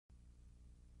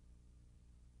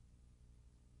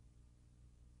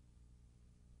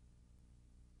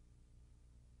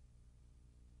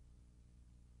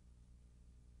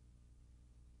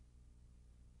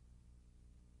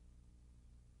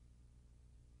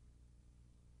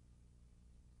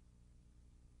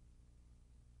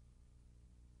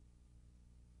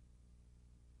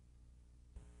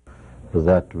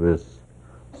that with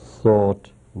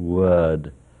thought,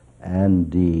 word, and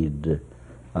deed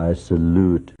I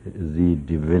salute the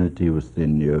divinity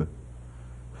within you,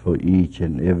 for each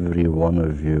and every one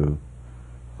of you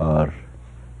are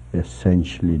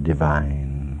essentially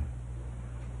divine.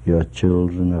 You are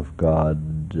children of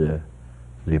God,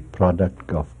 the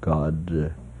product of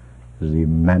God, the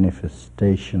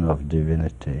manifestation of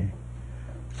divinity.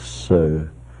 So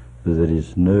there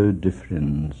is no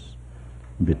difference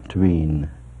between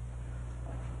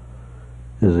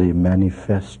the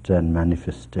manifest and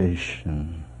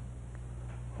manifestation.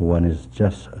 One is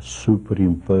just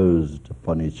superimposed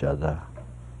upon each other,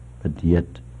 but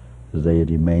yet they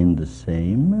remain the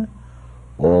same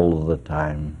all the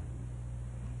time.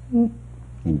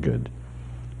 Good.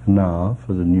 Now,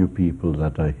 for the new people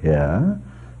that are here,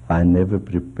 I never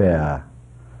prepare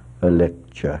a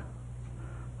lecture.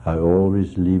 I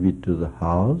always leave it to the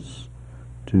house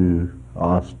to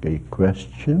ask a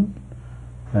question,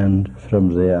 and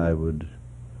from there I would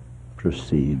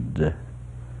proceed.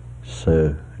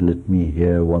 So let me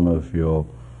hear one of your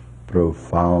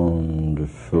profound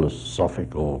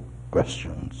philosophical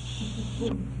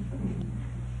questions.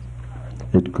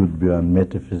 It could be on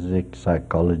metaphysics,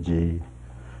 psychology,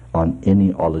 on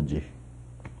any ology.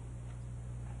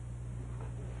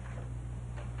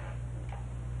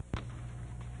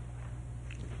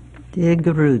 Dear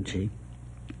Guruji,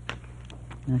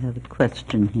 I have a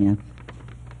question here.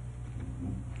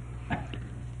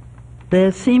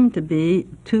 There seem to be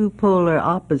two polar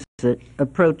opposite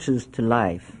approaches to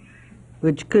life,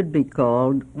 which could be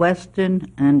called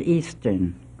Western and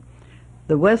Eastern.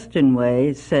 The Western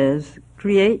way says,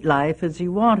 create life as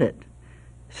you want it.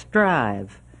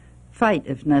 Strive. Fight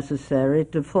if necessary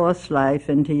to force life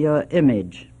into your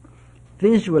image.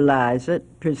 Visualize it,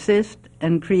 persist,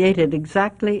 and create it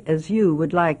exactly as you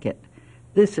would like it.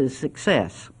 This is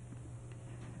success.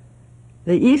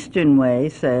 The Eastern way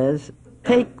says,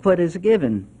 take what is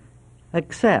given,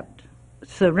 accept,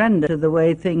 surrender to the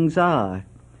way things are,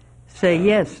 say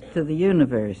yes to the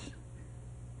universe.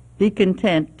 Be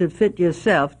content to fit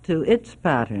yourself to its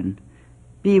pattern.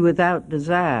 Be without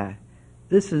desire.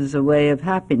 This is a way of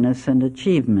happiness and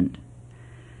achievement.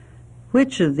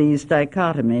 Which of these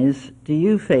dichotomies do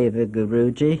you favor,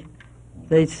 Guruji?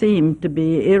 They seem to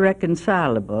be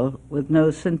irreconcilable with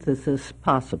no synthesis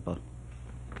possible.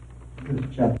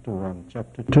 Chapter 1,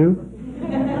 Chapter 2.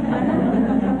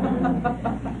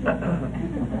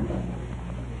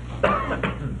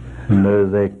 No,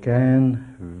 they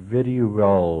can very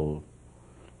well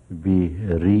be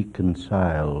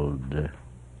reconciled.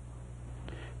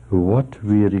 What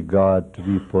we regard to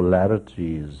be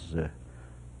polarities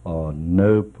are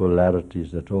no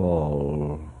polarities at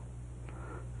all.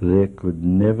 There could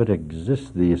never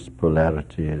exist these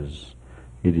polarities.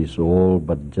 It is all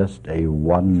but just a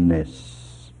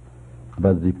oneness.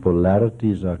 But the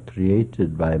polarities are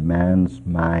created by man's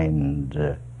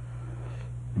mind,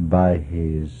 by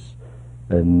his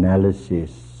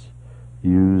analysis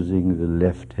using the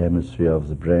left hemisphere of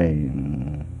the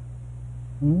brain.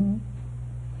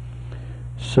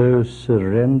 So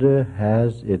surrender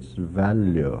has its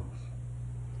value,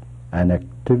 and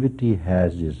activity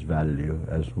has its value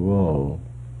as well.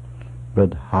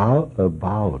 But how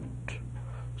about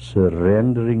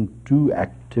surrendering to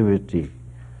activity,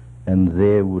 and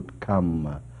there would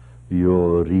come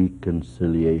your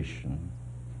reconciliation?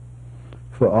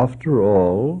 For after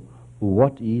all,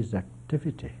 what is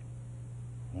activity?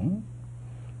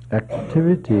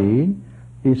 Activity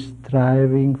is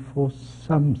striving for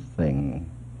something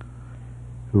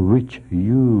which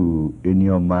you in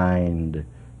your mind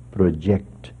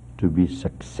project to be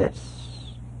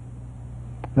success.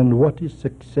 And what is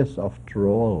success after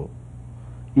all?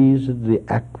 Is it the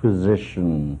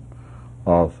acquisition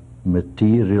of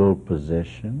material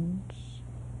possessions?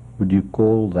 Would you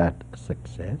call that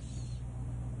success?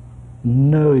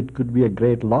 No, it could be a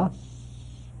great loss,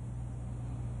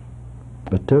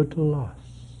 a total loss.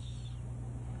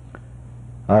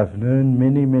 I've known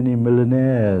many, many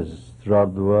millionaires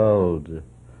throughout the world,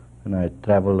 and I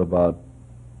travel about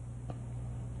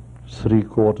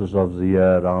 3/4 of the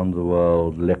year around the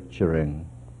world lecturing.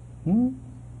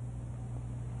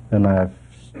 And I've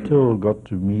still got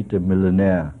to meet a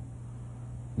millionaire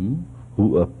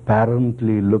who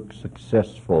apparently looks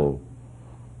successful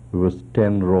with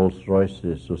 10 Rolls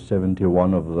Royces or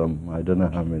 71 of them, I don't know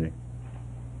how many,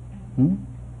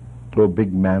 or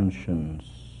big mansions.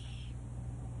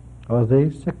 Are they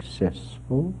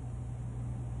successful?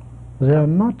 They are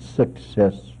not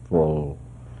successful.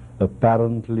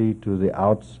 Apparently to the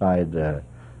outsider,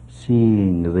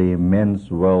 seeing the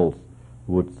immense wealth,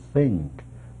 would think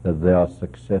that they are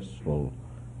successful,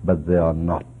 but they are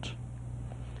not.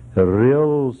 The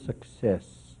real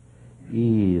success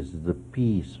is the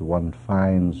peace one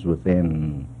finds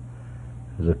within,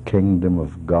 the kingdom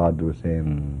of God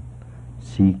within.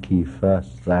 Seek ye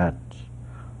first that,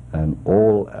 and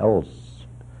all else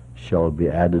shall be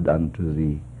added unto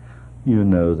thee. You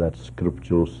know that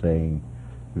scriptural saying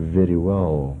very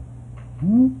well.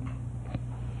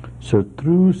 So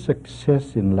true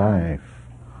success in life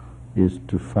is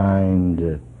to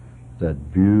find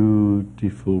that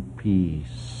beautiful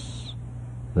peace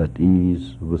that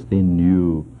is within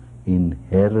you,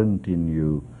 inherent in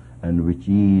you, and which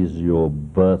is your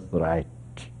birthright.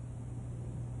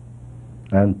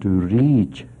 And to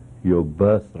reach your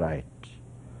birthright,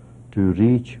 to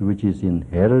reach which is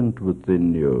inherent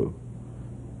within you,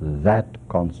 that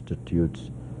constitutes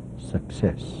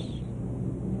success.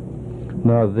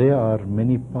 Now there are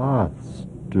many paths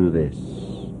to this,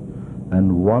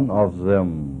 and one of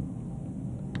them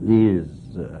is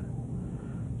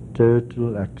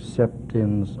total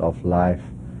acceptance of life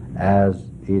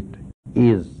as it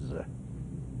is.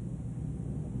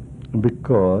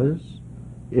 Because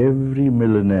every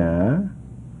millionaire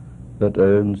that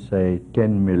owns, say,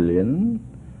 10 million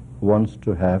wants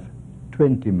to have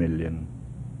 20 million.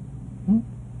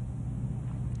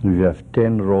 If you have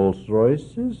 10 Rolls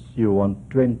Royces, you want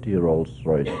 20 Rolls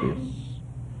Royces.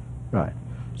 Right.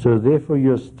 So therefore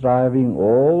you're striving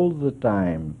all the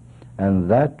time, and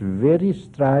that very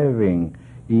striving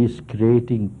is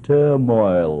creating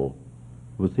turmoil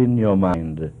within your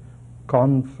mind,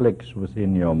 conflicts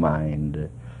within your mind,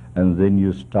 and then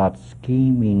you start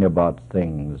scheming about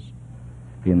things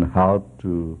in how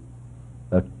to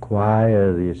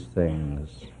acquire these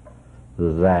things.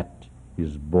 That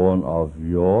is born of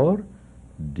your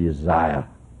desire.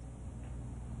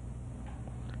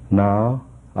 Now,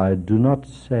 I do not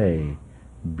say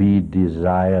be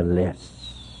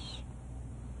desireless,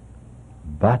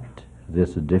 but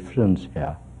there's a difference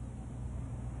here.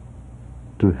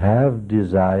 To have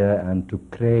desire and to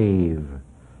crave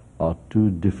are two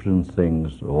different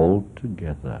things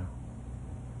altogether.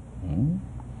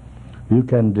 You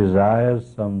can desire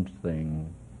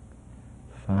something,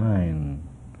 fine,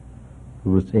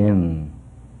 within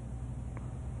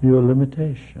your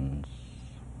limitations.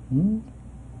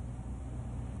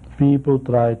 People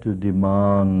try to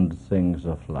demand things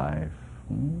of life.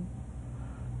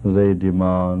 They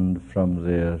demand from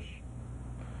their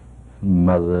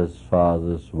mothers,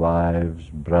 fathers, wives,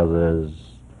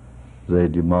 brothers. They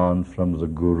demand from the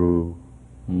guru.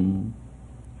 And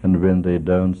when they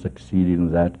don't succeed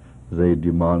in that, they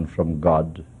demand from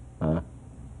God.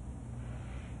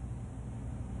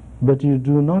 But you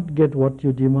do not get what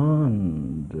you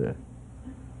demand.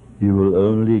 You will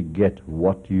only get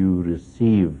what you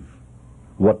receive,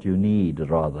 what you need,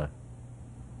 rather.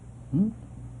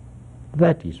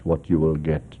 That is what you will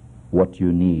get, what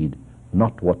you need,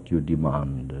 not what you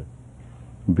demand.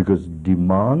 Because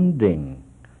demanding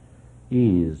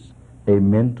is a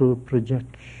mental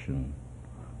projection.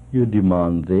 You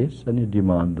demand this, and you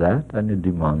demand that, and you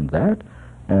demand that,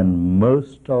 and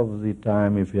most of the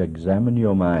time, if you examine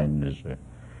your minds,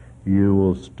 you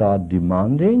will start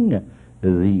demanding the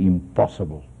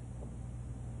impossible.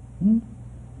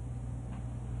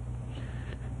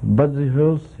 But the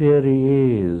whole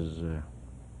theory is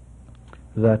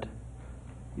that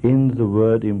in the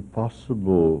word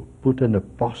impossible, put an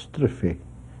apostrophe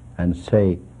and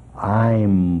say,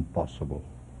 I'm possible.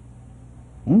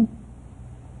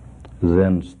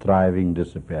 Then striving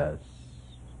disappears.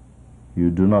 You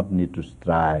do not need to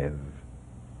strive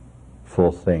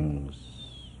for things.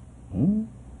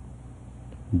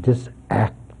 Just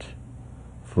act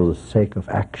for the sake of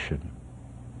action,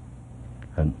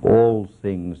 and all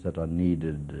things that are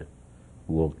needed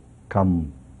will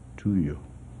come to you.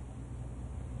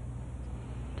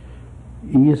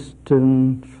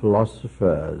 Eastern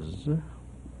philosophers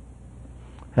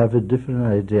have a different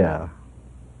idea.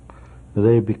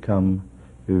 They become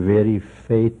very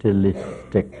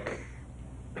fatalistic.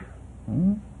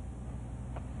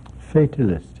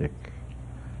 Fatalistic.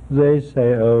 They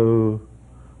say, oh,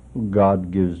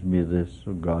 God gives me this,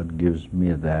 or God gives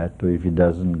me that, or if He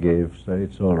doesn't give, so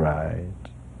it's all right.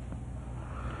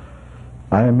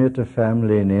 I met a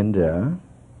family in India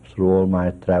through all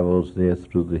my travels there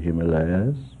through the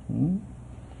Himalayas,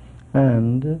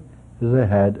 and they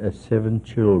had 7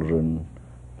 children,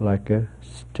 like a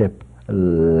step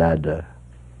ladder.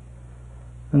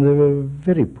 And they were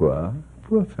very poor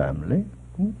family.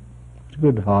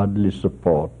 Could hardly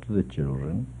support the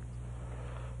children.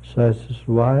 So I says,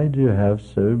 why do you have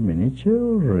so many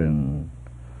children?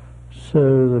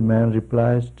 So the man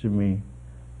replies to me,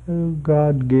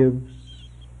 God gives.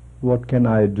 What can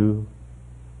I do?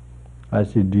 I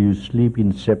say, do you sleep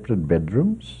in separate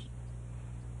bedrooms?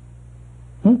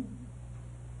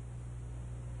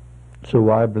 So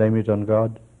why blame it on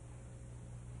God?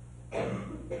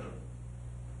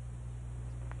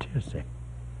 Interesting.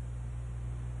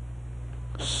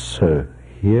 So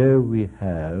here we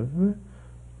have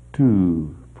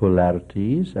two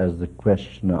polarities as the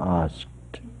questioner asked.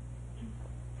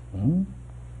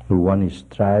 One is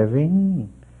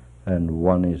striving and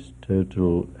one is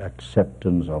total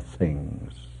acceptance of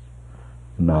things.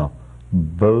 Now,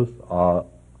 both are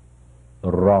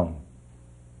wrong.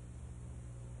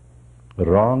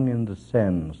 Wrong in the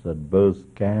sense that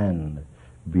both can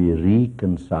be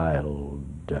reconciled.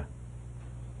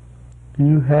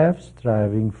 You have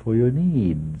striving for your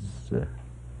needs,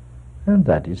 and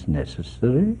that is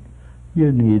necessary.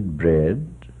 You need bread,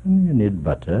 and you need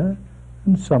butter,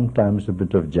 and sometimes a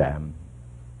bit of jam,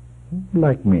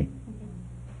 like me.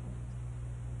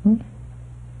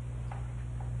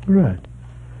 Right.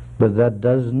 But that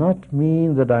does not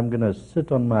mean that I'm going to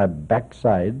sit on my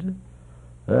backside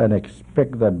and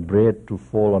expect that bread to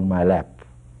fall on my lap.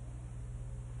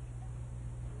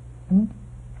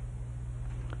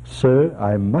 So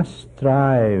I must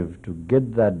strive to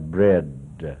get that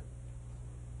bread,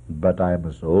 but I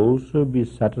must also be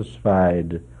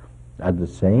satisfied at the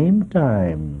same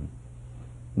time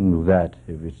that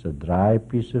if it's a dry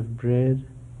piece of bread,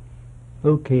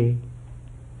 okay.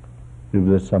 If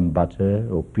there's some butter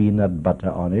or peanut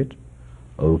butter on it,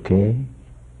 okay.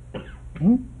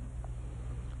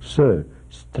 So,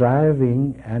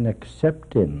 striving and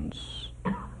acceptance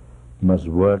must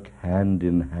work hand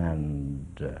in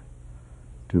hand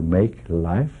to make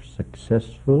life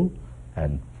successful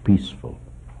and peaceful.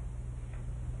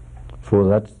 For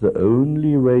that's the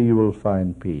only way you will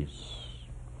find peace.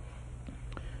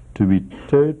 To be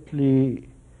totally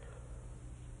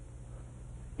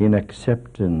in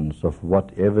acceptance of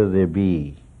whatever there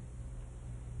be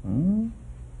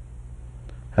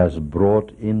has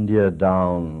brought India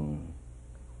down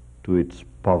to its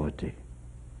poverty.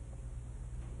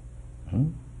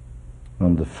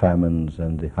 And the famines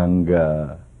and the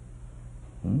hunger,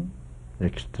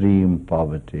 extreme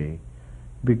poverty,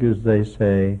 because they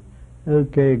say,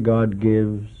 okay, God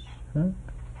gives,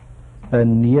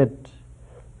 and yet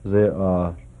there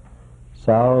are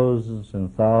thousands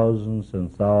and thousands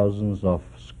and thousands of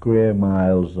square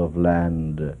miles of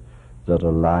land that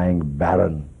are lying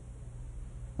barren.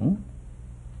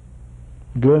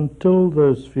 Go and till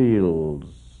those fields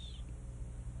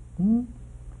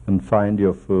and find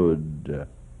your food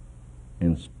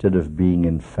instead of being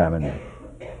in famine,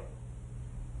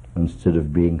 instead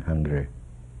of being hungry.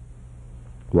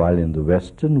 While in the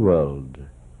Western world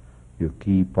you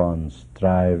keep on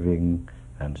striving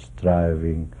and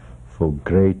striving for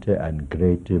greater and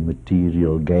greater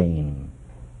material gain.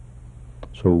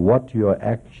 So what you are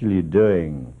actually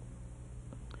doing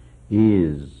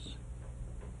is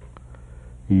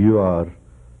you are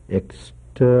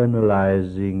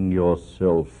externalizing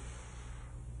yourself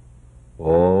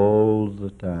all the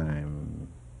time.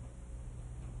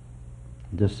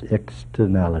 This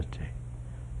externality,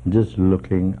 just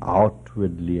looking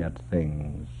outwardly at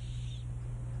things,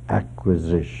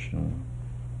 acquisition.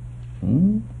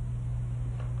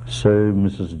 So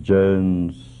Mrs.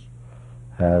 Jones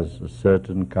has a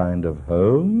certain kind of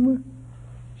home,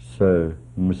 so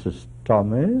Mrs.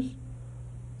 Thomas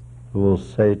will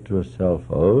say to herself,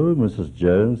 oh, Mrs.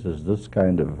 Jones has this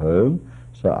kind of home,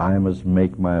 so I must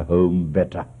make my home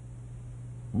better.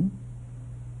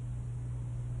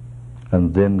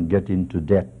 And then get into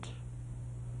debt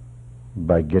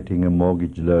by getting a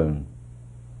mortgage loan.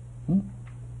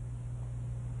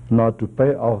 Now to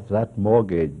pay off that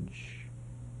mortgage,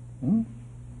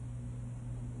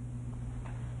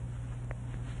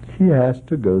 she has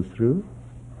to go through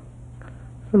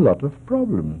a lot of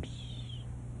problems.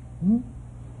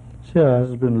 So her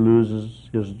husband loses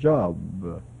his job,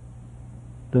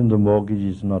 then the mortgage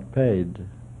is not paid.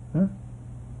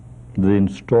 The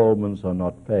installments are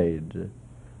not paid,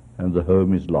 and the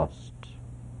home is lost.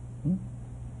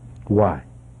 Why?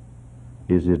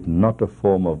 Is it not a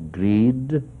form of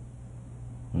greed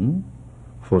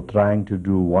for trying to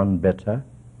do one better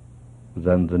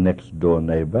than the next door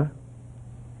neighbor?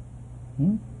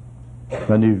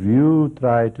 And if you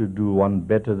try to do one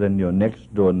better than your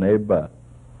next door neighbor,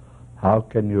 how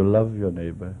can you love your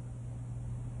neighbor?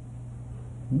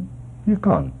 You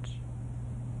can't.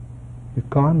 You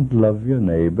can't love your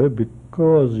neighbor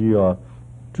because you are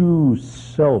too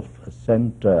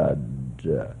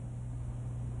self-centered.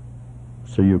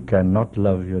 So you cannot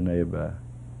love your neighbor.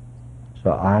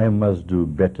 So I must do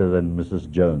better than Mrs.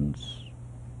 Jones.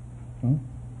 Do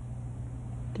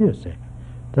you see?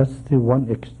 That's the one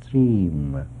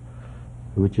extreme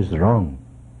which is wrong.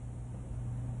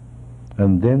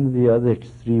 And then the other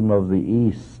extreme of the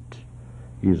East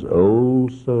is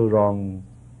also wrong,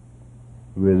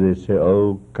 where they say,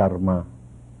 oh, karma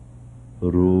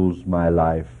rules my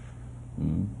life,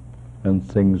 and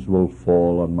things will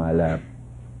fall on my lap.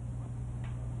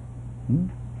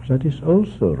 That is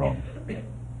also wrong.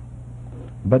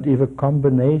 But if a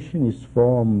combination is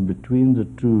formed between the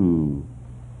two,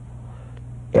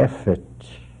 effort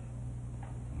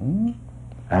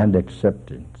and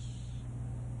acceptance,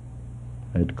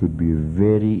 it could be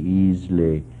very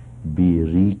easily be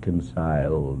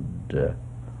reconciled,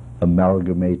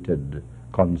 amalgamated,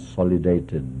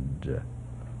 consolidated.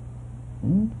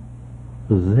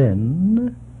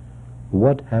 Then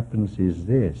what happens is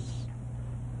this: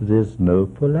 there's no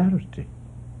polarity.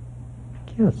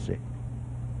 You see.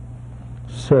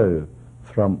 So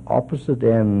from opposite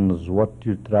ends, what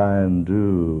you try and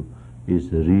do is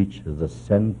reach the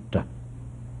center.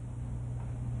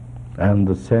 And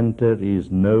the center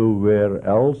is nowhere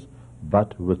else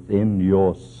but within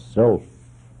yourself.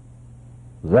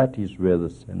 That is where the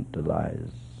center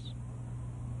lies.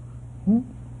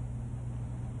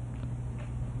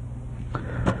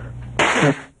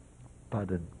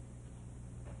 Pardon.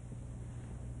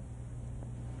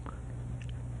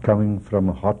 Coming from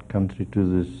a hot country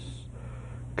to this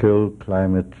cold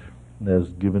climate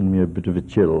has given me a bit of a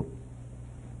chill.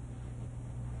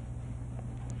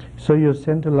 So your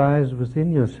center lies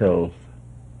within yourself.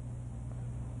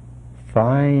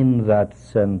 Find that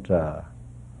center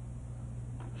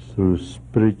through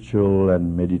spiritual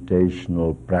and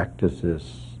meditational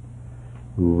practices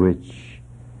which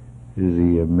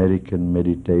the American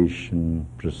meditation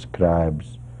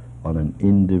prescribes on an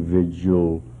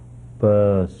individual,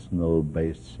 personal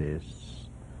basis,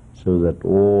 so that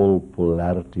all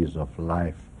polarities of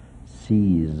life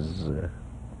cease.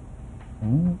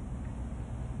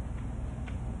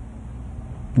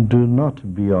 Do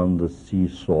not be on the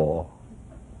seesaw.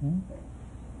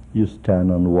 You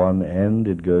stand on one end,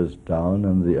 it goes down,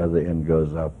 and the other end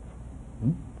goes up.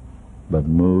 But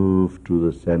move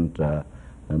to the center,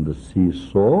 and the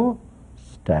seesaw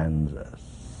stands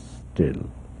still.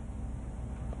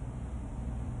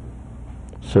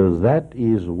 So that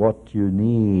is what you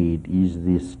need, is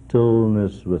the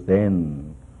stillness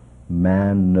within.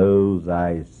 Man, know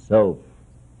thyself.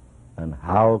 And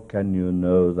how can you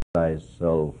know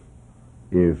thyself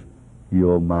if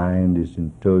your mind is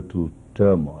in total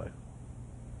turmoil?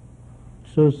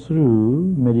 So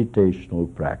through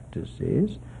meditational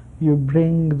practices, you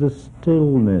bring the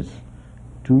stillness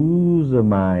to the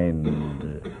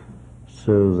mind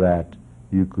so that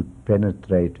you could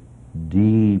penetrate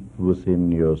deep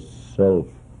within yourself,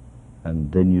 and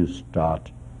then you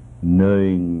start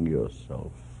knowing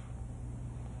yourself.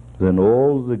 Then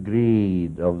all the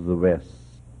greed of the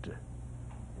West,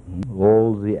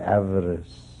 all the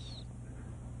avarice,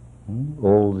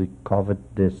 all the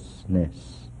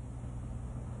covetousness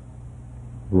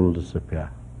will disappear.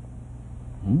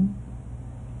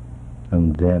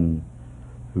 And then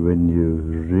when you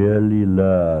really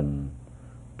learn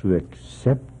to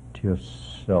accept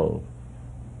yourself,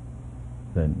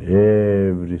 then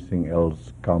everything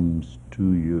else comes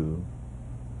to you.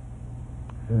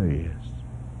 Oh yes.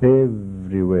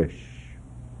 Every wish,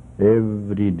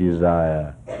 every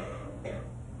desire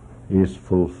is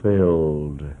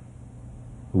fulfilled.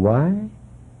 Why?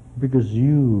 Because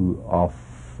you are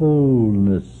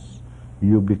fullness.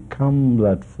 You become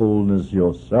that fullness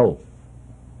yourself.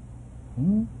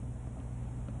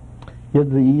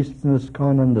 Yet the Easterners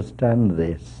can't understand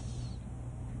this.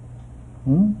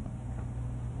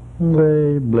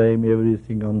 They blame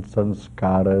everything on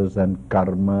sanskaras and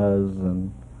karmas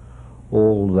and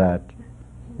all that.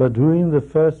 But who in the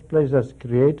first place has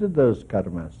created those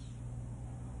karmas?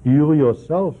 You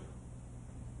yourself,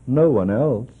 no one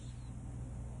else.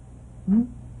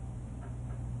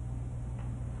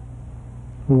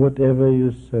 Whatever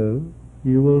you sow,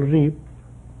 you will reap.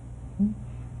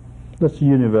 That's a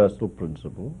universal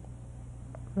principle.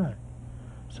 Right.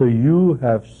 So you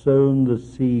have sown the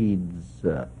seeds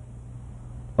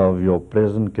of your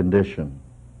present condition.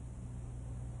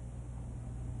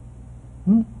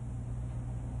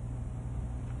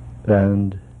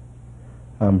 And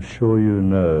I'm sure you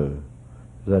know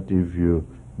that if you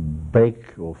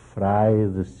bake or fry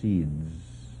the seeds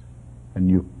and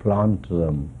you plant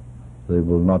them, they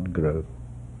will not grow.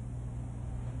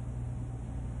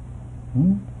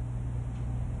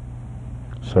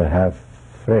 So have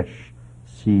fresh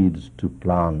seeds to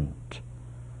plant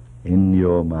in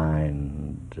your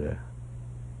mind.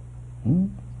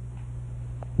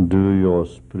 Do your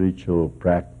spiritual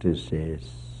practices,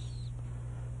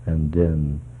 and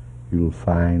then you'll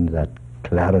find that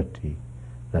clarity,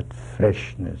 that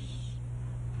freshness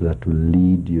that will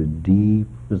lead you deep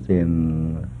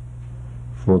within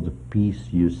for the peace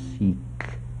you seek.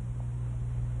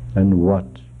 And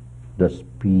what does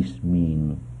peace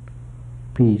mean?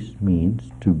 Peace means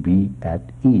to be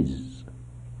at ease.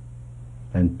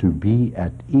 And to be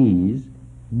at ease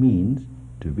means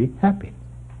to be happy.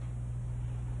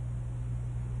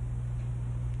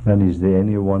 And is there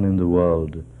anyone in the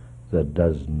world that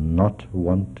does not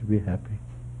want to be happy?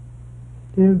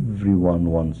 Everyone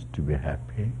wants to be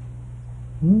happy.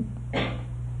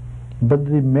 But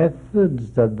the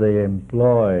methods that they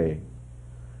employ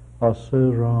are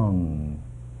so wrong.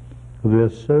 We are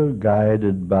so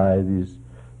guided by these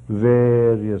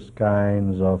various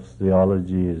kinds of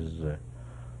theologies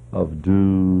of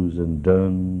do's and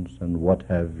don'ts and what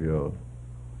have you,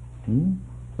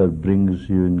 that brings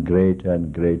you in greater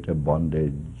and greater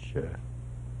bondage.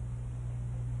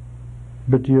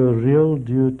 But your real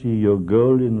duty, your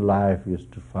goal in life is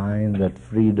to find that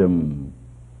freedom.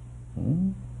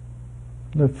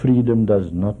 The freedom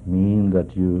does not mean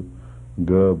that you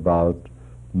go about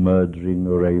murdering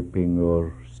or raping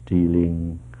or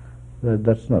stealing.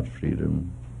 That's not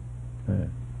freedom.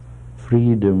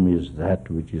 Freedom is that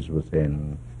which is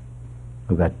within,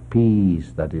 that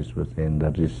peace that is within,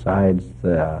 that resides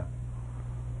there.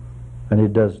 And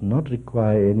it does not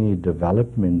require any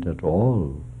development at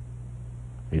all.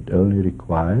 It only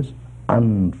requires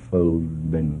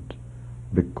unfoldment,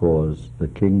 because the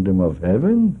kingdom of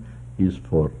heaven is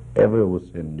forever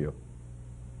within you.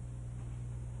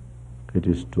 It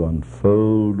is to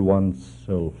unfold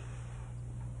oneself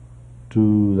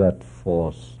to that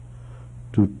force,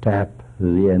 to tap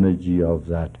the energy of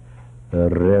that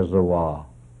reservoir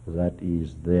that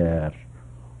is there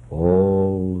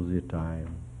all the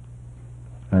time.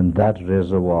 And that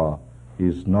reservoir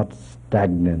is not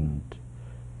stagnant,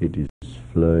 it is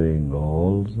flowing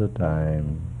all the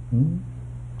time.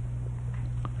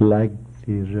 Like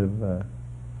the river.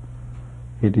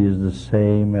 It is the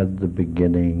same at the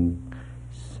beginning,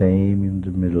 same in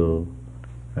the middle,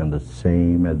 and the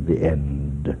same at the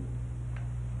end.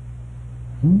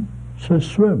 So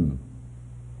swim,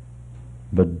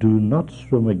 but do not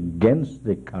swim against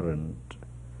the current.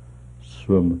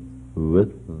 Swim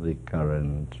with the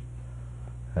current,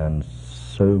 and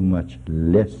so much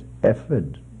less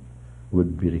effort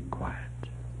would be required.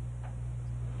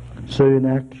 So in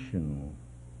action,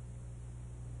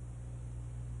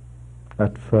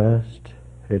 at first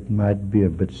it might be a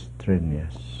bit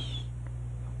strenuous,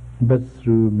 but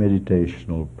through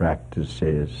meditational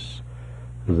practices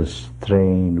the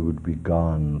strain would be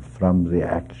gone from the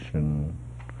action,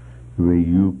 where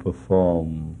you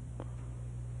perform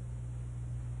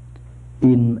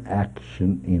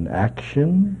inaction in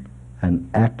action and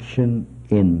action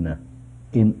in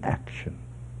inaction.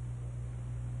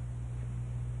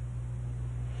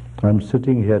 I'm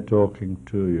sitting here talking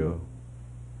to you.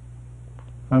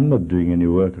 I'm not doing any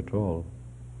work at all.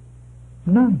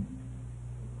 None.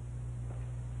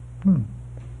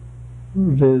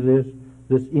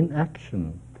 There's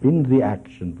inaction, in the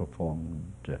action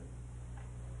performed.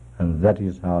 And that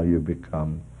is how you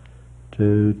become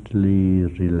totally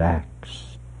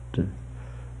relaxed.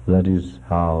 That is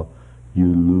how you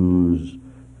lose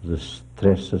the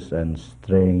stresses and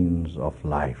strains of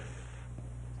life.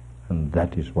 And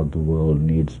that is what the world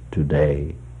needs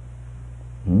today.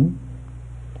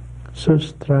 So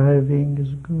striving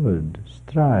is good.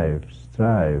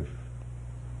 Strive.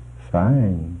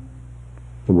 Fine.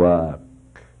 Work.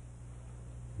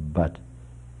 But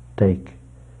take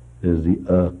the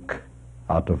irk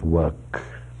out of work.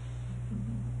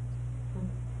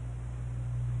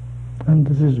 And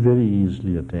this is very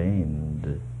easily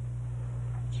attained.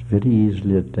 It's very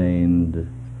easily attained.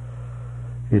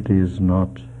 It is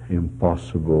not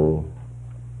impossible.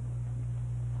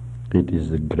 It is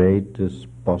the greatest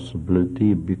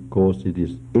possibility because it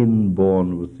is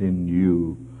inborn within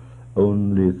you.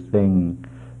 Only thing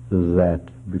that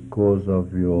because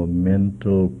of your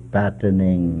mental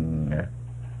patterning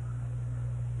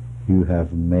you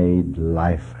have made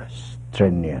life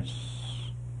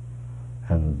strenuous,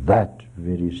 and that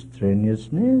very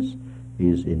strenuousness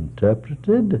is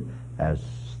interpreted as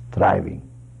striving.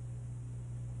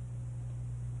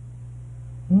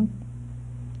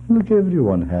 Look,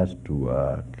 everyone has to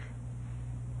work,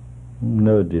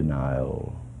 no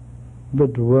denial,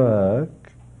 but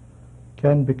work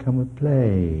can become a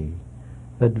play.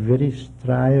 That very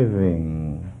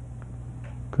striving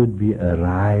could be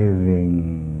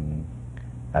arriving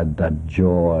at that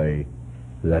joy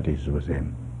that is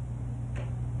within.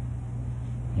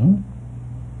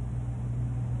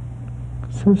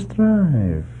 So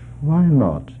strive. Why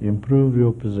not? Improve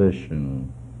your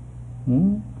position.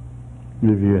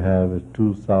 If you have a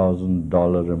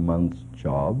 $2,000 a month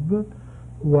job,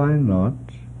 why not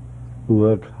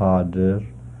work harder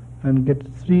and get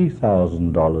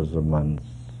 $3,000 a month?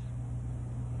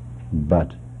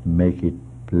 But make it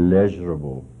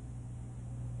pleasurable.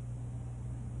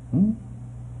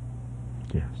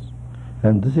 Yes.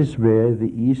 And this is where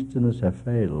the Easterners have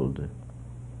failed.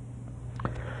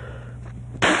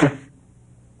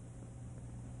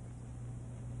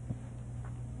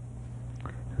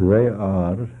 They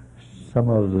are some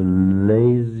of the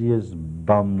laziest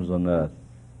bums on earth.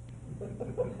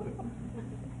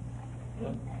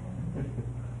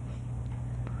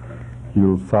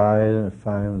 You'll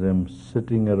find them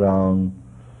sitting around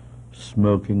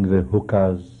smoking the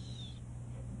hookahs.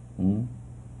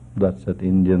 That's that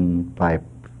Indian pipe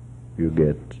you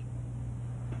get.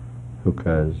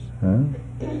 Hookahs.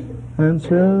 And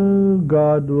so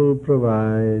God will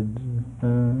provide.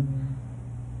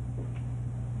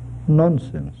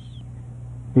 Nonsense.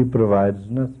 He provides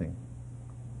nothing.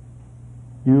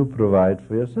 You provide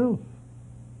for yourself.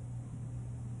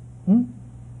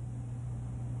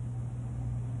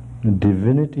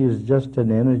 Divinity is just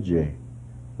an energy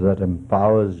that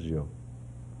empowers you.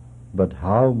 But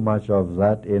how much of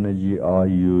that energy are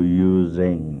you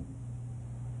using?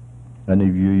 And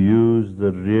if you use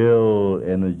the real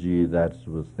energy that's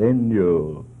within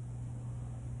you,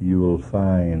 you will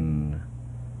find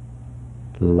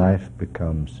life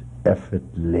becomes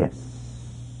effortless.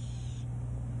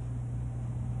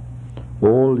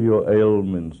 All your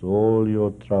ailments, all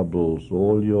your troubles,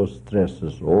 all your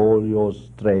stresses, all your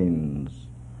strains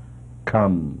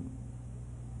come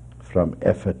from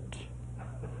effort.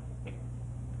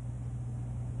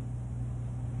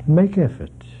 Make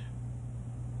effort,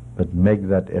 but make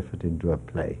that effort into a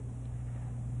play.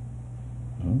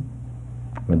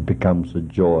 It becomes a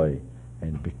joy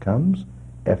and becomes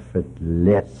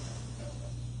effortless.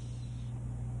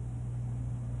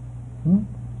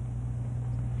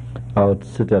 I would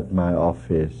sit at my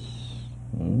office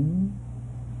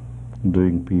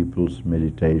doing people's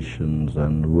meditations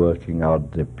and working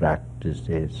out their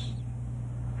practices.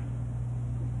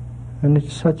 And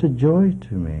it's such a joy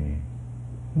to me.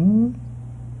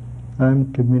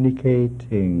 I'm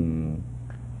communicating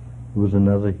with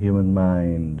another human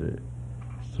mind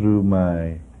through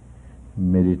my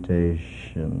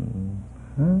meditation.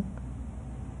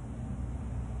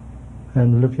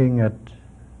 And looking at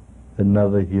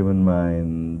another human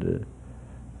mind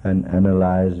and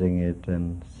analyzing it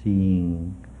and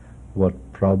seeing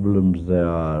what problems there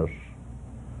are,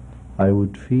 I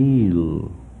would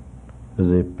feel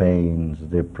their pains,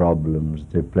 their problems,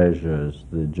 their pleasures,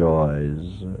 their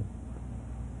joys.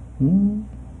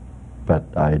 But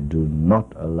I do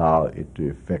not allow it to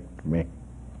affect me.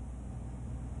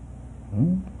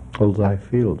 Although I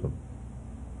feel them.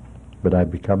 But I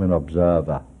become an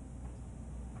observer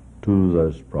to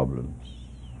those problems.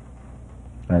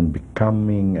 And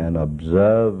becoming an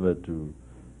observer to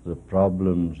the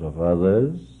problems of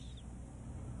others,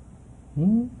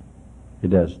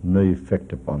 it has no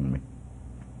effect upon me.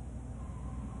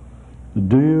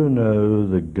 Do you know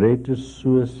the greatest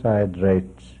suicide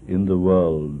rate in the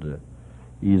world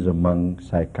is among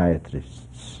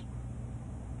psychiatrists?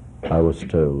 I was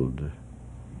told.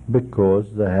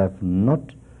 Because they have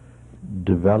not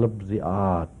developed the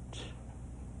art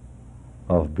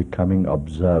of becoming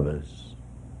observers.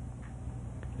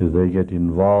 If they get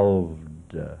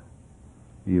involved,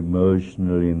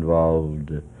 emotionally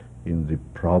involved in the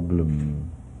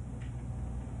problem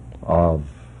of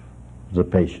the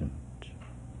patient.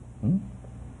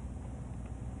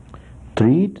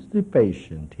 Treat the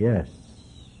patient, yes,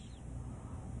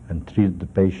 and treat the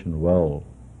patient well.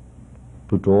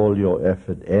 Put all your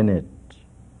effort in it,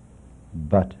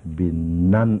 but be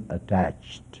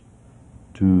non-attached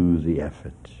to the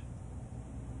effort.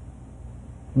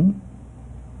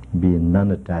 Be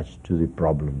non-attached to the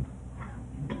problem.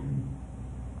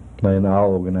 In our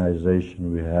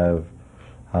organization we have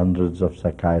hundreds of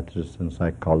psychiatrists and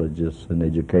psychologists and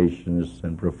educationists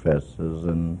and professors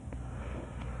and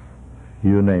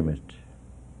you name it.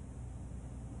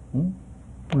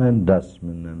 And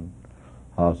dustmen and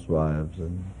housewives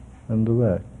and the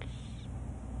works.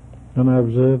 And I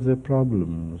observe their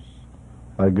problems.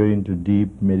 I go into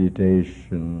deep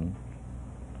meditation,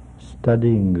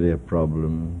 studying their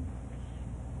problems.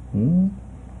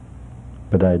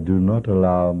 But I do not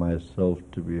allow myself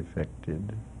to be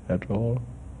affected at all.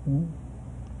 Hmm?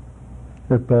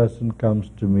 A person comes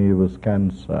to me with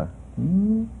cancer.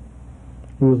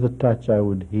 With a touch I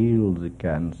would heal the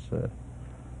cancer.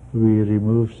 We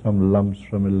removed some lumps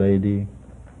from a lady.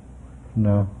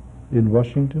 No. In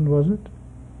Washington, was it?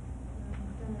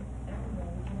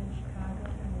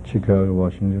 Chicago,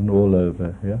 Washington, all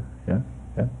over. Yeah.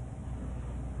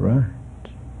 Right.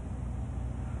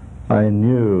 I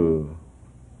knew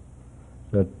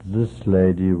that this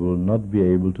lady will not be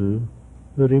able to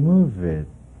remove it.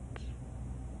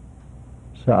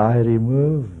 So I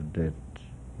removed it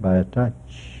by a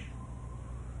touch.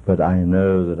 But I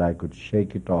know that I could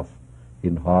shake it off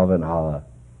in half an hour.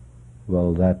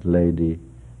 Well, that lady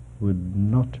would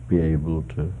not be able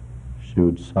to. She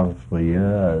would suffer for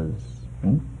years.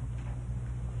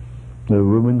 The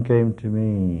woman came to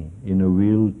me in a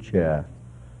wheelchair,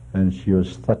 and she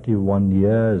was 31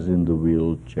 years in the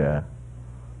wheelchair.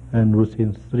 And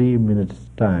within 3 minutes'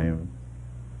 time,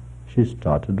 she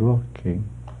started walking,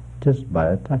 just by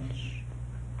a touch.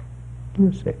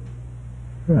 You see?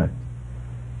 Right.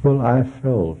 Well, I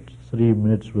felt 3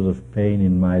 minutes worth of pain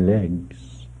in my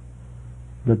legs,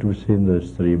 but within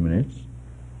those 3 minutes,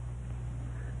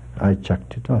 I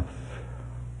chucked it off.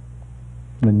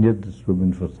 And yet this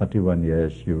woman, for 31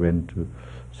 years, she went to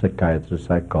psychiatrists,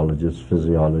 psychologists,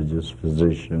 physiologists,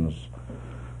 physicians,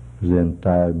 the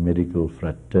entire medical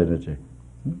fraternity.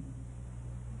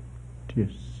 Do you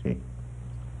see?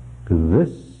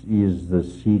 This is the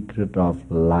secret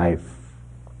of life,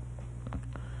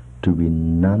 to be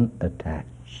non-attached.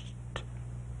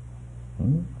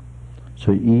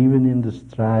 So even in the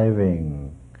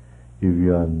striving, if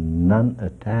you are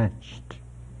non-attached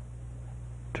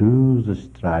to the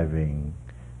striving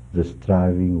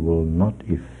will not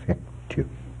affect you.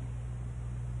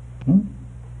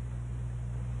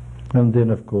 And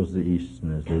then, of course, the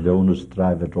Easterners, they don't want to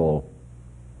strive at all.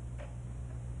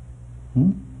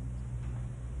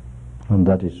 And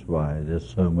that is why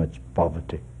there's so much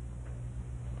poverty.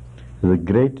 The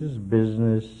greatest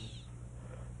business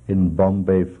in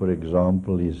Bombay, for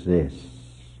example, is this: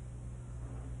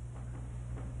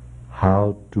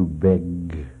 how to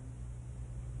beg.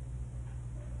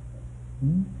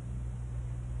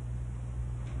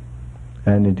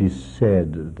 And it is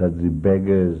said that the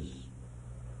beggars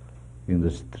in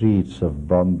the streets of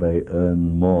Bombay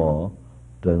earn more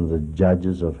than the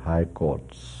judges of high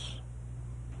courts.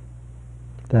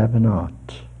 They have an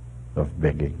art of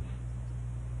begging.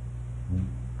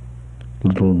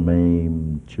 Little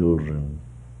maimed children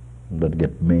that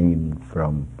get maimed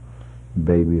from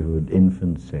babyhood,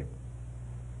 infancy.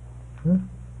 And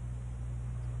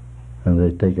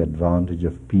they take advantage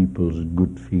of people's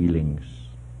good feelings.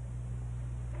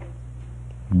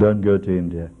 Don't go to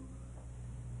India.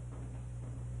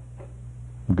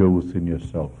 Go within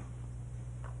yourself.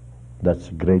 That's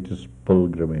the greatest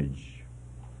pilgrimage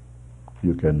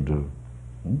you can do.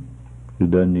 You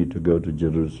don't need to go to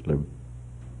Jerusalem.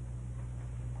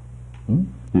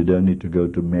 You don't need to go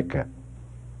to Mecca.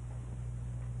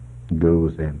 Go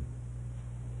within.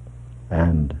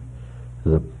 And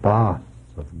the path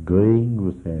of going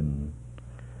within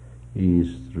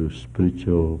is through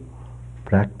spiritual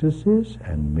practices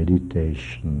and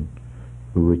meditation,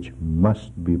 which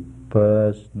must be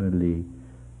personally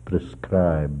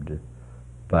prescribed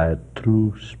by a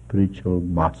true spiritual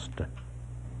master.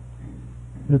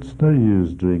 It's no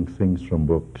use doing things from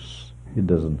books. It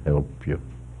doesn't help you.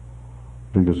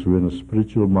 Because when a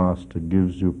spiritual master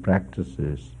gives you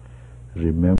practices,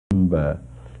 remember,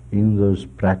 in those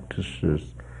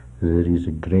practices there is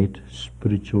a great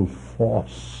spiritual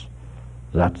force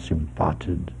that's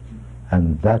imparted,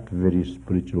 and that very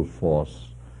spiritual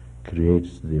force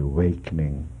creates the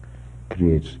awakening,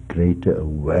 creates greater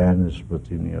awareness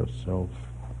within yourself,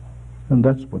 and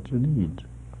that's what you need.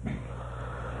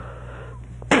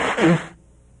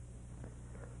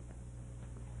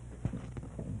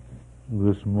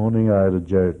 This morning I had a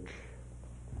joke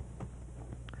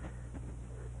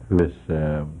with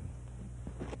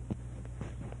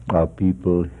our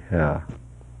people here.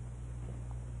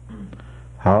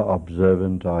 How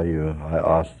observant are you?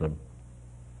 I asked them.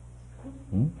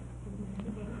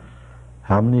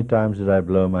 How many times did I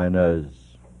blow my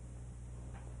nose?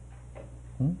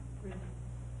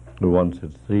 The one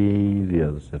said 3, the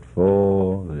other said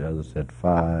 4, the other said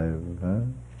 5.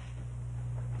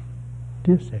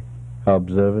 Do you see how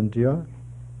observant you are?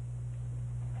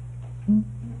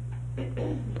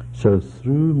 So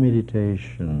through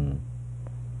meditation,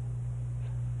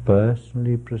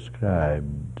 personally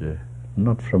prescribed,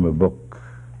 not from a book,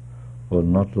 or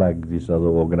not like these other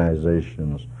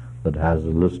organizations that has a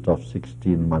list of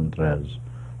 16 mantras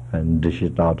and dish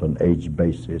it out on age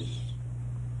basis.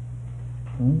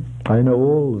 I know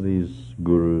all these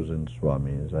gurus and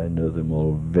swamis. I know them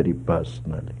all very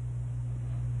personally.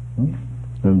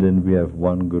 And then we have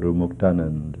one Guru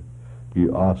Muktanand.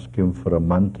 You ask him for a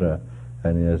mantra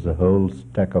and he has a whole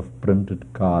stack of printed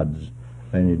cards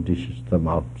and he dishes them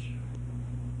out.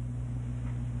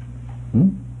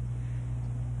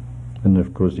 And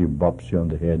of course he bops you on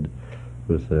the head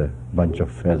with a bunch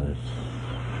of feathers.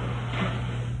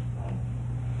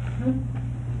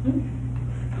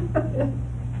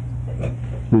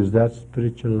 Is that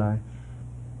spiritual life?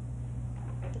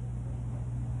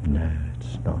 No,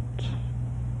 it's not.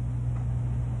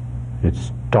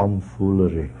 It's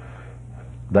tomfoolery.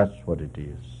 That's what it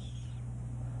is.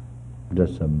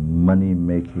 Just a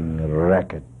money-making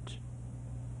racket.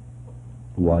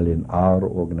 While in our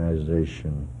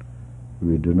organization,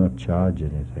 we do not charge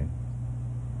anything.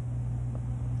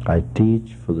 I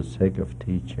teach for the sake of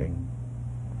teaching.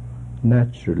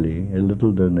 Naturally, a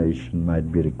little donation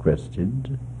might be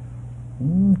requested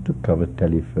to cover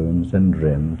telephones and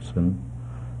rents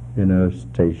and,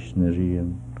 stationery,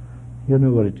 and you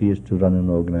know what it is to run an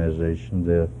organization.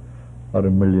 There are a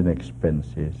million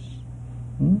expenses.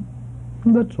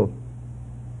 That's all.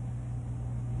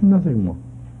 Nothing more.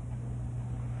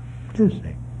 You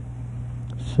see.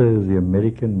 So the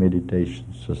American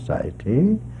Meditation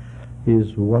Society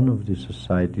is one of the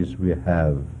societies we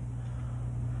have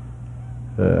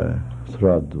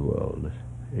throughout the world.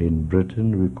 In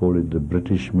Britain, we call it the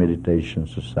British Meditation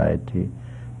Society.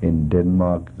 In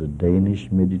Denmark, the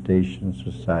Danish Meditation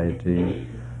Society.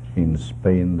 In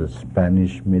Spain, the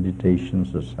Spanish Meditation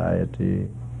Society.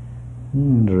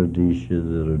 In Rhodesia,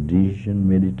 the Rhodesian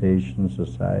Meditation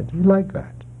Society. Like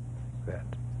that.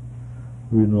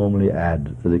 We normally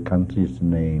add the country's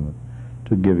name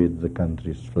to give it the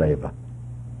country's flavor.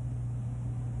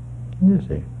 You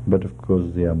see. But of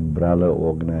course the umbrella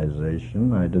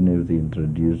organization, I don't know if the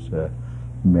introducer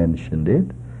mentioned it,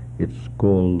 it's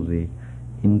called the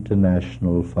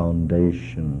International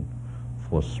Foundation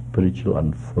for Spiritual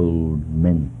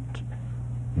Unfoldment,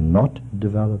 not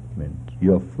development.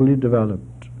 You are fully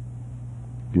developed.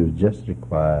 You just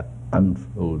require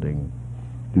unfolding.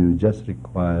 You just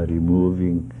require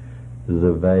removing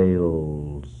the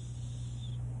veils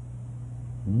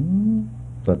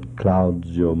that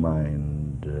clouds your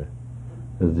mind,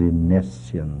 the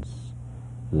nescience,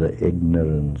 the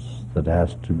ignorance that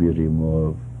has to be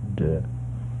removed. And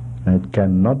it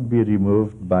cannot be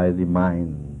removed by the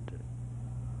mind.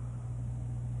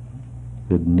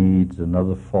 It needs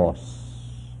another force.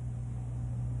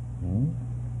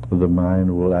 The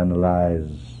mind will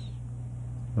analyze.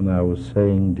 And I was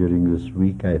saying during this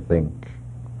week, I think,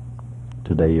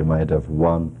 today you might have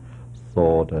one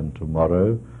thought and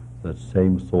tomorrow that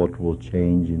same thought will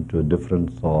change into a different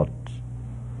thought,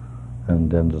 and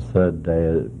then the third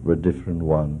day a different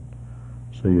one.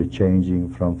 So you're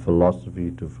changing from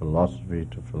philosophy to philosophy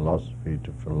to philosophy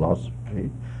to philosophy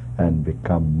and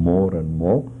become more and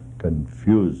more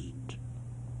confused.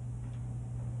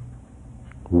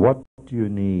 What you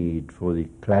need for the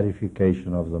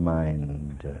clarification of the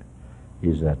mind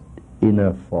is that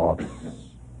inner force,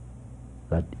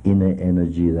 that inner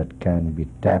energy that can be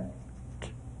tapped,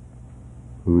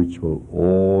 which will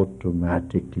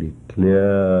automatically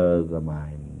clear the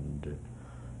mind,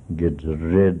 get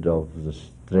rid of the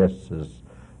stresses,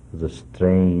 the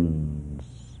strains,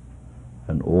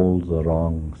 and all the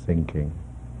wrong thinking.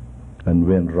 And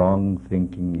when wrong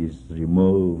thinking is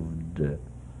removed,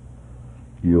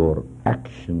 your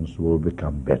actions will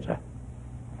become better.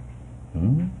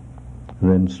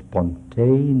 Then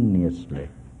spontaneously,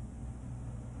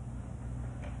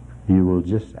 you will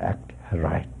just act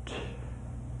right.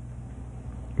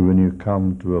 When you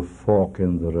come to a fork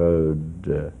in the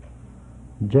road,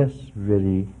 just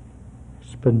very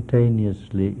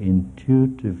spontaneously,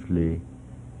 intuitively,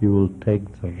 you will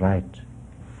take the right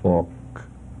fork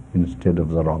instead of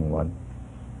the wrong one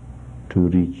to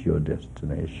reach your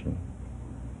destination.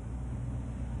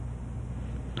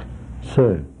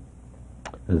 So,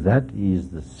 that is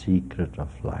the secret of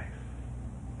life.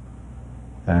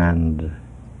 And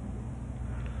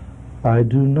I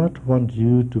do not want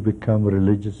you to become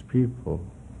religious people.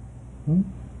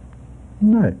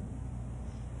 No.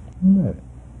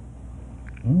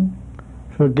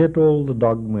 Forget all the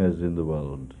dogmas in the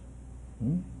world.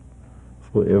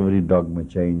 For every dogma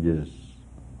changes.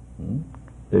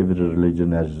 Every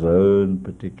religion has its own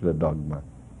particular dogma.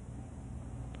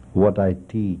 What I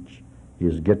teach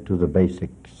is get to the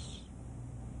basics.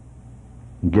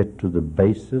 Get to the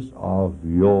basis of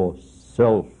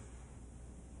yourself.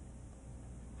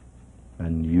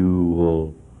 And you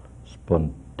will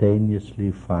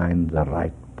spontaneously find the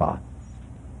right path.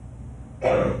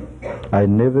 I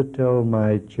never tell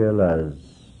my chelas,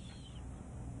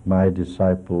 my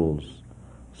disciples,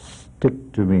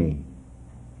 stick to me,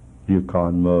 you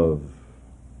can't move.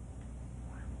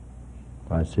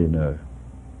 I say no.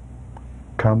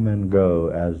 Come and go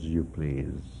as you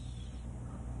please.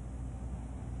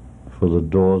 For the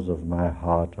doors of my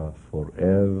heart are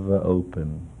forever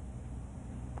open.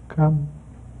 Come.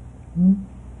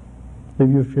 If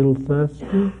you feel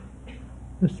thirsty,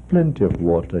 there's plenty of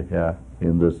water here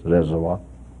in this reservoir.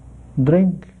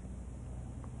 Drink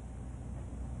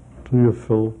to your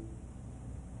fill.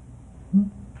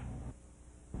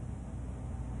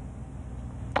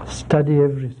 Study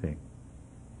everything.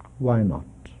 Why not?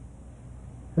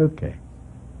 Okay.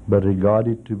 But regard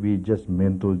it to be just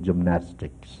mental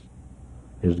gymnastics.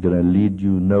 It's going to lead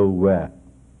you nowhere.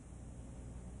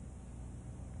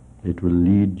 It will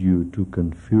lead you to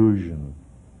confusion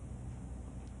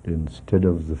instead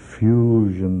of the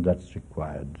fusion that's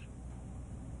required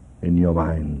in your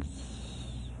minds.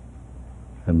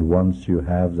 And once you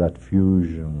have that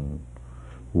fusion,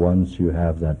 once you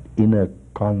have that inner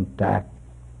contact,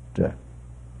 the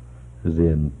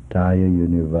entire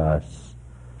universe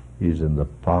is in the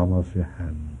palm of your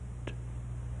hand,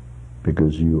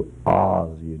 because you are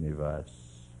the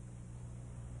universe.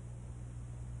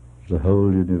 The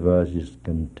whole universe is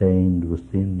contained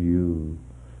within you,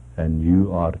 and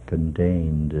you are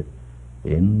contained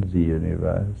in the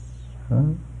universe.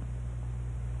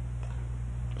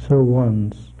 So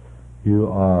once you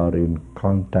are in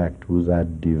contact with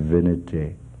that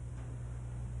divinity,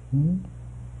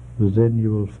 then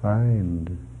you will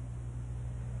find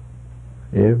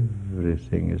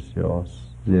everything is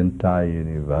yours. The entire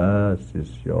universe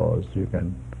is yours. You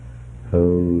can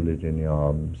hold it in your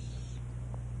arms.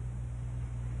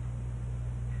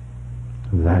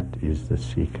 That is the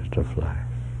secret of life.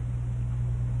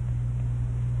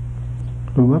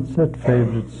 What's that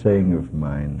favorite saying of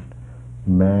mine?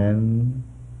 Man...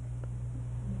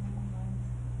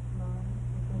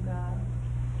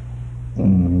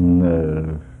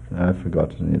 No, I've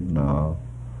forgotten it now.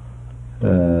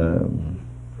 So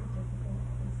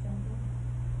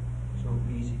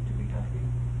easy to be happy.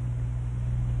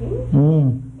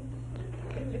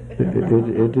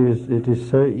 It is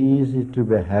so easy to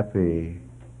be happy.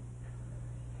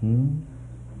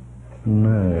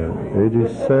 No, it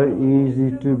is so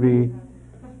easy to be.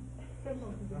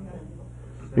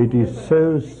 It is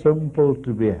so simple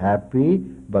to be happy,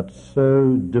 but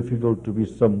so difficult to be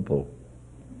simple.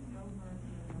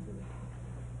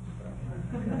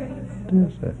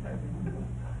 Yes, sir.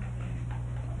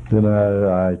 Then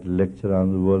I lecture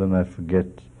around the world and I forget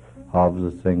half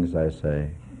the things I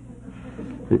say.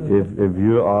 If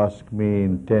you ask me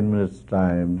in 10 minutes'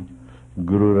 time,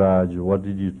 Gururaj, what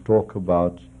did you talk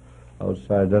about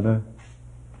outside? I don't know.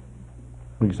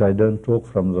 Because I don't talk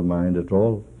from the mind at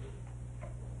all.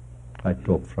 I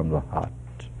talk from the heart.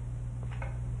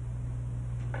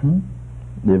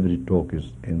 Every talk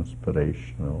is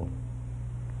inspirational.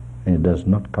 And it does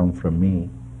not come from me.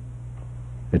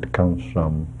 It comes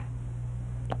from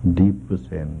deep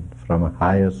within, from a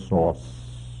higher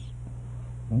source.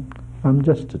 I'm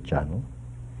just a channel,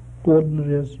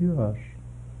 ordinary as you are.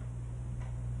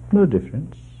 No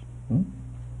difference.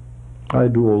 I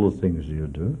do all the things you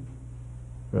do,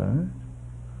 right?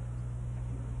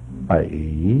 I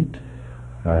eat,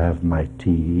 I have my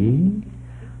tea,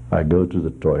 I go to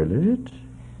the toilet.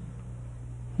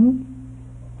 You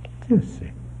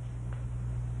see.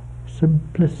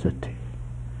 Simplicity,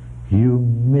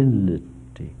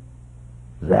 humility,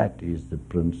 that is the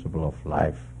principle of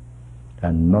life,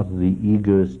 and not the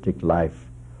egoistic life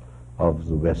of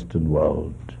the Western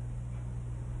world.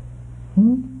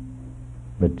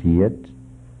 But yet,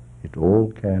 it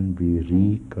all can be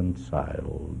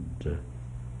reconciled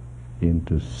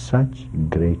into such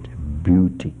great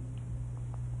beauty.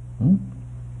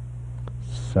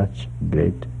 Such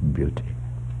great beauty.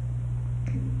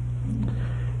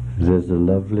 There's a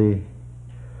lovely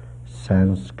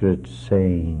Sanskrit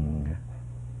saying,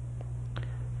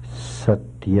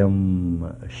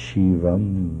 Satyam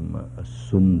Shivam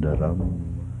Sundaram.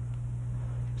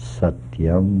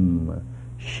 Satyam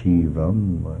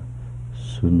Shivam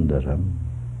Sundaram.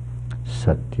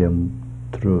 Satyam,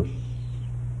 truth.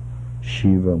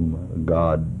 Shivam,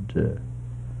 God.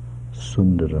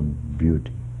 Sundaram,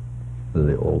 beauty.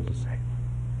 They're all the same.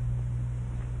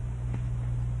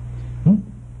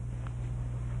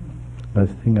 I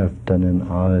think I've done an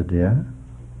hour there.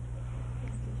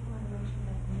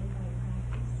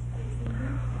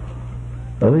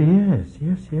 Oh yes.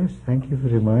 Thank you for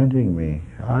reminding me.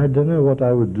 I don't know what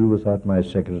I would do without my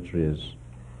secretaries.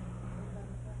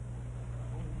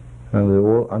 And they're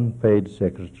all unpaid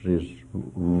secretaries,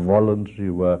 voluntary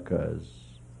workers,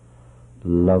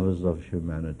 lovers of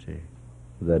humanity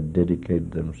that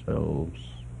dedicate themselves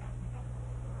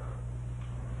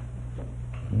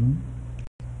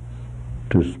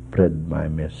to spread my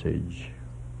message.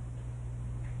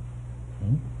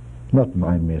 Not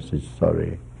my message,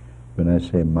 sorry. When I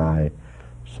say my,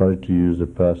 sorry to use a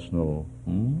personal,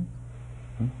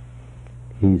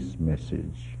 his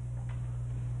message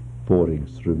pouring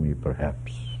through me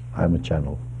perhaps. I'm a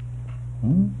channel.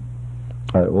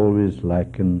 I always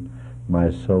liken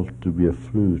myself to be a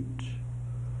flute,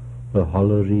 a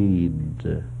hollow reed.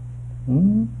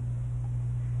 And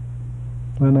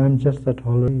I'm just that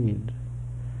hollow reed.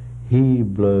 He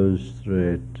blows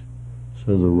through it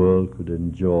so the world could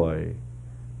enjoy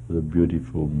the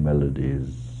beautiful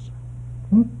melodies.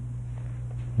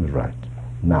 Right.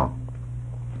 Now,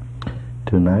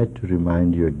 tonight, to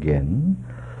remind you again,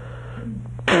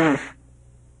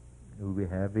 we'll be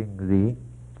having the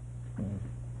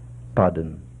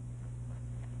pardon.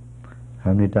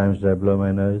 How many times did I blow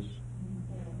my nose?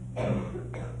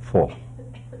 4.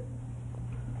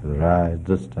 Right,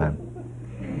 this time.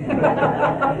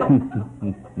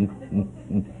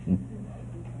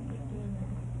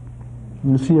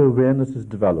 You see, awareness is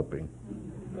developing.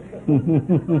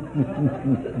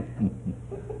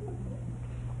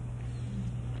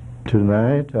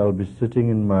 Tonight I'll be sitting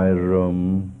in my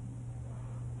room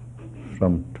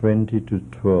from 20 to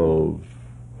 12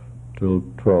 till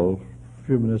 12,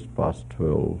 few minutes past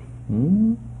 12.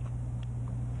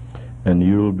 And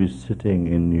you'll be sitting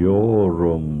in your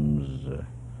rooms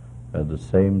at the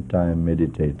same time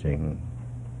meditating.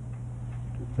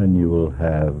 And you will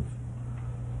have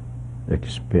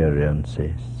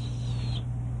experiences.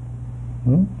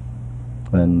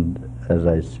 And as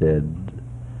I said,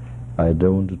 I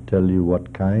don't want to tell you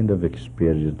what kind of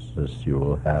experiences you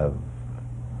will have,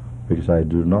 because I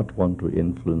do not want to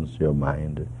influence your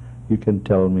mind. You can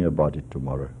tell me about it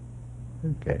tomorrow.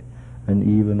 Okay. And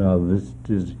even our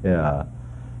visitors here,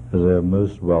 they're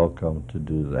most welcome to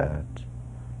do that.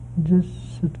 Just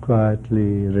sit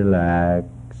quietly, relax.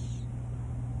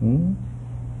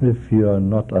 If you are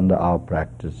not under our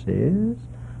practices,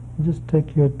 just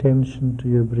take your attention to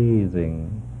your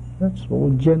breathing. That's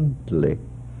all, gently.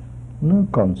 No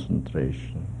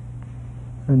concentration.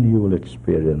 And you will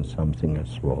experience something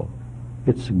as well.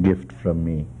 It's a gift from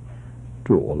me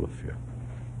to all of you.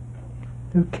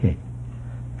 Okay.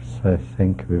 So I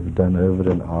think we've done over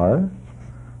an hour,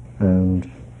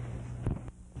 and